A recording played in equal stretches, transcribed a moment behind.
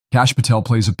Kash Patel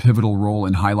plays a pivotal role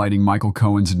in highlighting Michael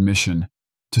Cohen's admission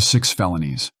to 6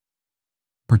 felonies,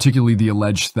 particularly the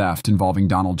alleged theft involving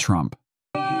Donald Trump.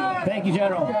 Thank you,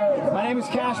 General. My name is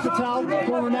Kash Patel,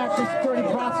 former national security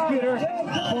prosecutor,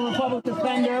 former public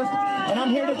defender, and I'm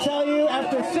here to tell you,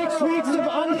 after 6 weeks of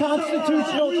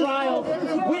unconstitutional trial,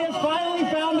 we have finally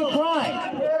found a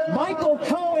crime. Michael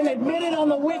Cohen admitted on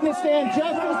the witness stand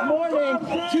just this morning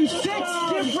to 6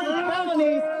 different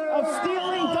felonies of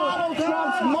stealing Donald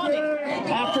Trump's money.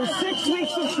 After 6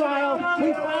 weeks of trial,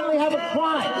 we finally have a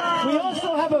crime. We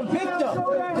also have a victim.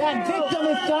 That victim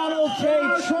is Donald J.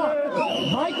 Trump.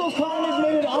 Michael Cohen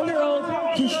admitted under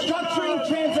oath to structuring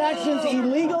transactions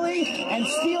illegally and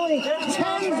stealing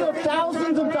tens of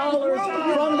thousands of dollars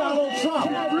from Donald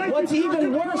Trump. What's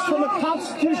even worse from a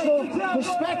constitutional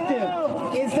perspective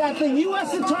is that the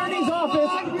U.S. Attorney's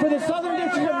Office for the Southern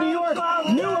District of New York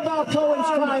knew about Cohen's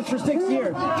crimes for 6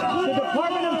 years. The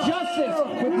Department of Justice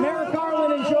with Merrick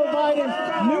Garland and Joe Biden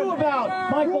knew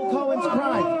about Michael Cohen's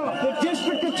crime. The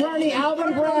District Attorney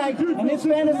Alvin Bragg and his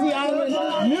Fantasy Island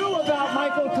knew about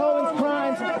Michael Cohen's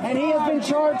crimes, and he has been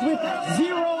charged with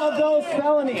 0 of those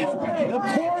felonies. The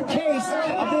core case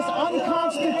of this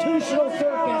unconstitutional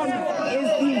circus is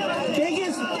the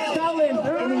biggest felon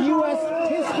in the U.S.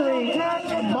 history,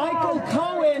 and Michael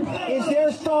Cohen is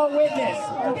their star witness.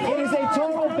 It is a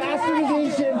total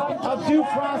bastardization of due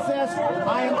process.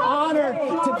 I am honored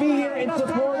to be here in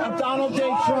support of Donald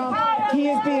J. Trump. He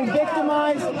is being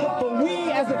victimized, but we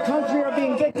as a country are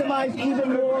being victimized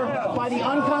even more by the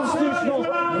unconstitutional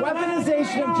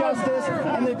weaponization of justice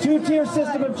and the two-tier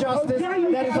system of justice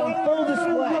that is on full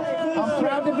display. I'm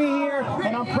proud to be here,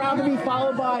 and I'm proud to be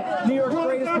followed by New York's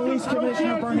greatest police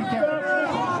commissioner, Bernie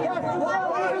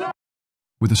Kerik.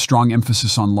 With a strong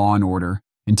emphasis on law and order,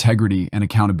 integrity, and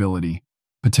accountability,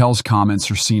 Patel's comments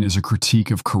are seen as a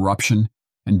critique of corruption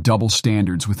and double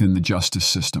standards within the justice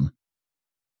system.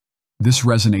 This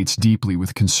resonates deeply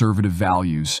with conservative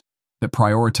values that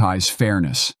prioritize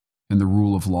fairness and the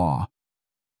rule of law.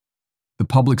 The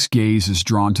public's gaze is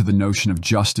drawn to the notion of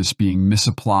justice being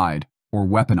misapplied or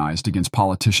weaponized against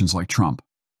politicians like Trump.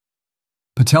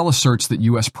 Patel asserts that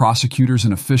U.S. prosecutors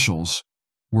and officials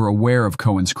were aware of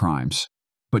Cohen's crimes,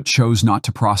 but chose not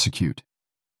to prosecute,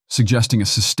 suggesting a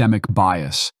systemic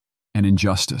bias and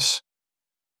injustice.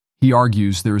 He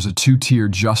argues there is a two-tier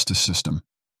justice system,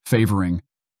 favoring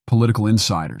political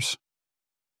insiders,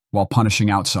 while punishing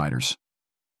outsiders.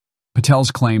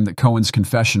 Patel's claim that Cohen's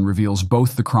confession reveals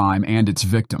both the crime and its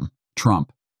victim,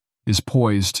 Trump, is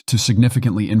poised to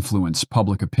significantly influence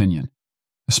public opinion,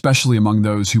 especially among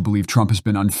those who believe Trump has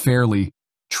been unfairly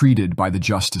treated by the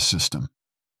justice system.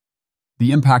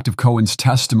 The impact of Cohen's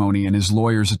testimony and his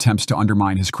lawyers' attempts to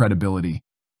undermine his credibility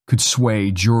could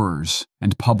sway jurors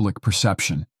and public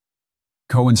perception.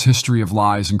 Cohen's history of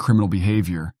lies and criminal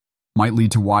behavior might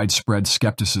lead to widespread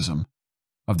skepticism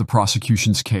of the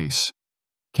prosecution's case,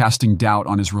 casting doubt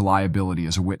on his reliability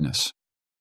as a witness.